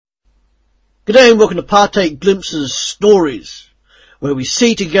G'day and welcome to Partake Glimpses Stories, where we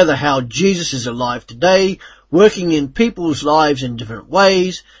see together how Jesus is alive today, working in people's lives in different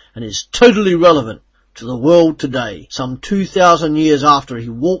ways, and is totally relevant to the world today. Some 2,000 years after he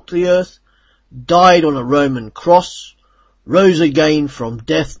walked the earth, died on a Roman cross, rose again from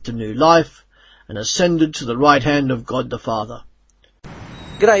death to new life, and ascended to the right hand of God the Father.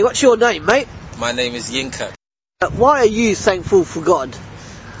 G'day, what's your name, mate? My name is Yinka. Why are you thankful for God?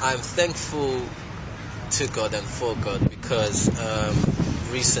 I'm thankful to God and for God because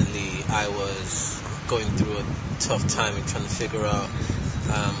recently I was going through a tough time in trying to figure out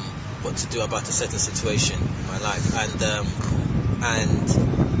what to do about a certain situation in my life, and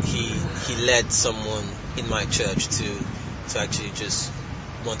he led someone in my church to actually just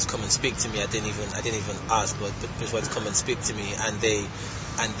want to come and speak to me. I didn't even ask, but just want to come and speak to me, and they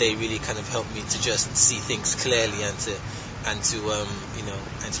really kind of helped me to just see things clearly and to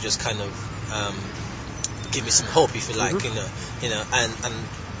just kind of give me some hope, if you like, and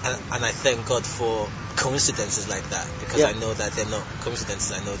I thank God for coincidences like that, because I know that they're not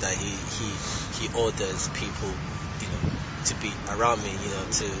coincidences. I know that he orders people, to be around me,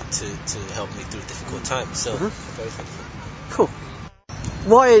 to help me through difficult times. So I'm very thankful. Cool.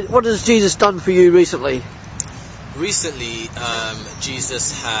 What has Jesus done for you recently? Recently,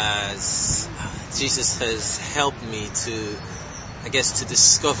 Jesus has helped me to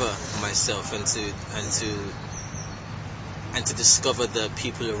discover myself and to discover the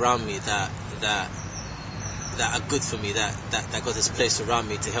people around me that are good for me, that God has placed around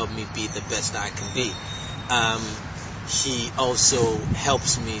me to help me be the best that I can be. He also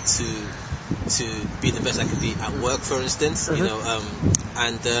helps me to be the best I can be at work, for instance,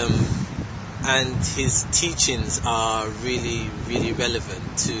 and his teachings are really, really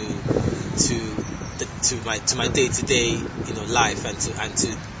relevant to my day-to-day, life, and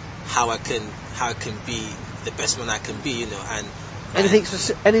to how I can be the best one I can be, and anything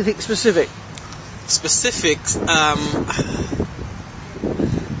specific? Specifics,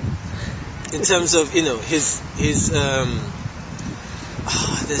 in terms of his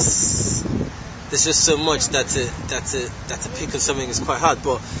there's just so much that to pick on something is quite hard,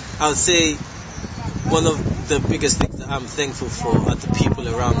 but I would say one of the biggest things that I'm thankful for are the people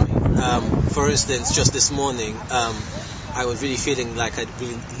around me. For instance, just this morning, I was really feeling like I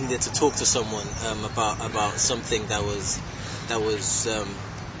really needed to talk to someone about something that was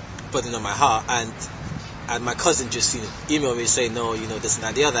burden on my heart, and my cousin just emailed me saying, no, this and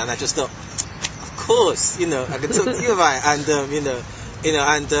that, the other, and I just thought, of course, I can talk to you about it, and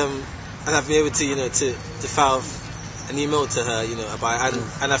I've been able to file an email to her, about it,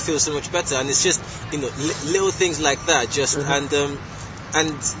 and I feel so much better. And it's just, little things like that, just, and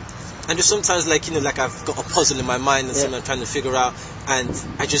just sometimes, like I've got a puzzle in my mind and something I'm trying to figure out, and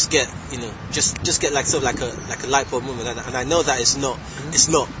I just get, just get like sort of like a light bulb moment, and I know that it's not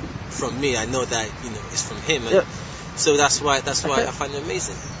from me. I know that, it's from him, and so that's why I find it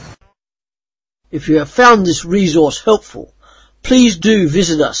amazing. If you have found this resource helpful, please do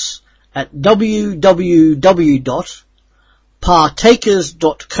visit us at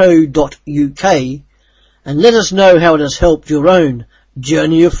www.partakers.co.uk and let us know how it has helped your own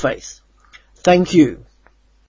journey of faith. Thank you.